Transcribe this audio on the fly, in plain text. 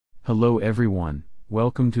Hello everyone,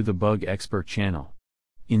 welcome to the Bug Expert channel.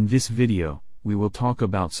 In this video, we will talk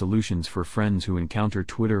about solutions for friends who encounter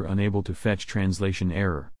Twitter unable to fetch translation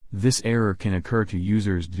error. This error can occur to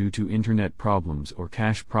users due to internet problems or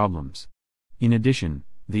cache problems. In addition,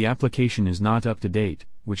 the application is not up to date,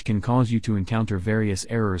 which can cause you to encounter various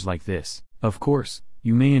errors like this. Of course,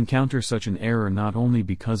 you may encounter such an error not only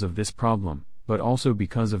because of this problem, but also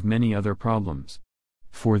because of many other problems.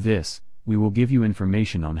 For this, we will give you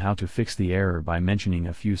information on how to fix the error by mentioning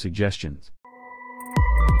a few suggestions.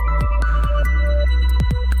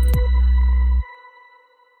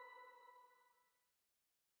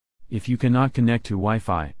 If you cannot connect to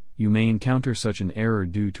Wi-Fi, you may encounter such an error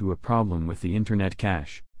due to a problem with the internet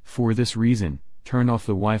cache. For this reason, turn off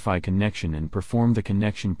the Wi-Fi connection and perform the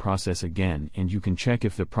connection process again, and you can check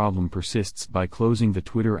if the problem persists by closing the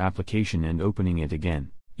Twitter application and opening it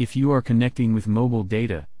again. If you are connecting with mobile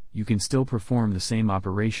data, you can still perform the same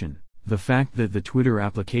operation. The fact that the Twitter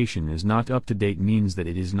application is not up to date means that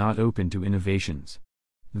it is not open to innovations.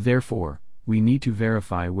 Therefore, we need to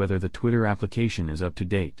verify whether the Twitter application is up to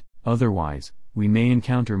date. Otherwise, we may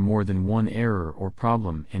encounter more than one error or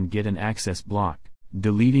problem and get an access block.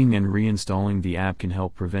 Deleting and reinstalling the app can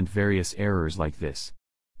help prevent various errors like this.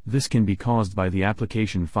 This can be caused by the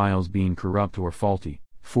application files being corrupt or faulty.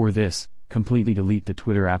 For this, completely delete the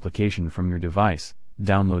Twitter application from your device,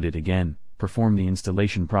 download it again, perform the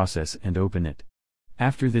installation process and open it.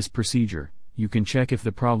 After this procedure, you can check if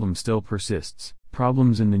the problem still persists.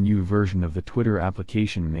 Problems in the new version of the Twitter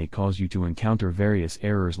application may cause you to encounter various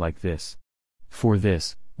errors like this. For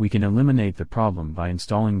this, we can eliminate the problem by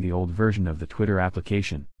installing the old version of the Twitter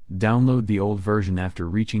application. Download the old version after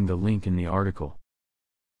reaching the link in the article.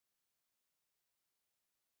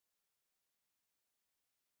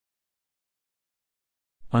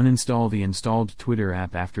 Uninstall the installed Twitter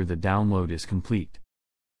app after the download is complete.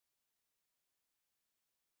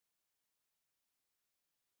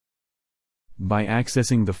 By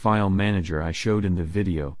accessing the file manager I showed in the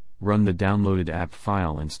video, run the downloaded app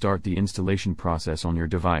file and start the installation process on your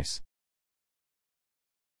device.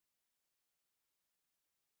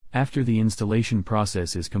 After the installation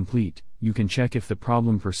process is complete, you can check if the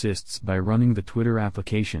problem persists by running the Twitter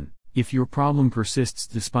application. If your problem persists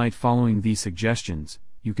despite following these suggestions,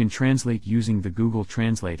 you can translate using the Google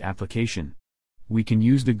Translate application. We can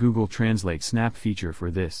use the Google Translate Snap feature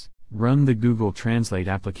for this. Run the Google Translate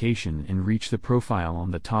application and reach the profile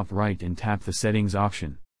on the top right and tap the Settings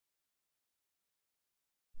option.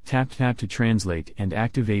 Tap to translate and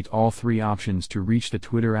activate all three options to reach the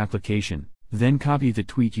Twitter application. Then copy the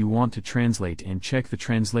tweet you want to translate and check the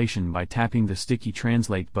translation by tapping the sticky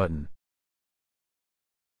Translate button.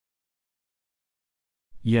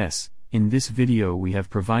 Yes, in this video we have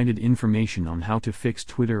provided information on how to fix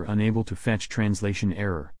Twitter unable to fetch translation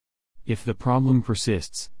error. If the problem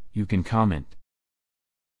persists, you can comment.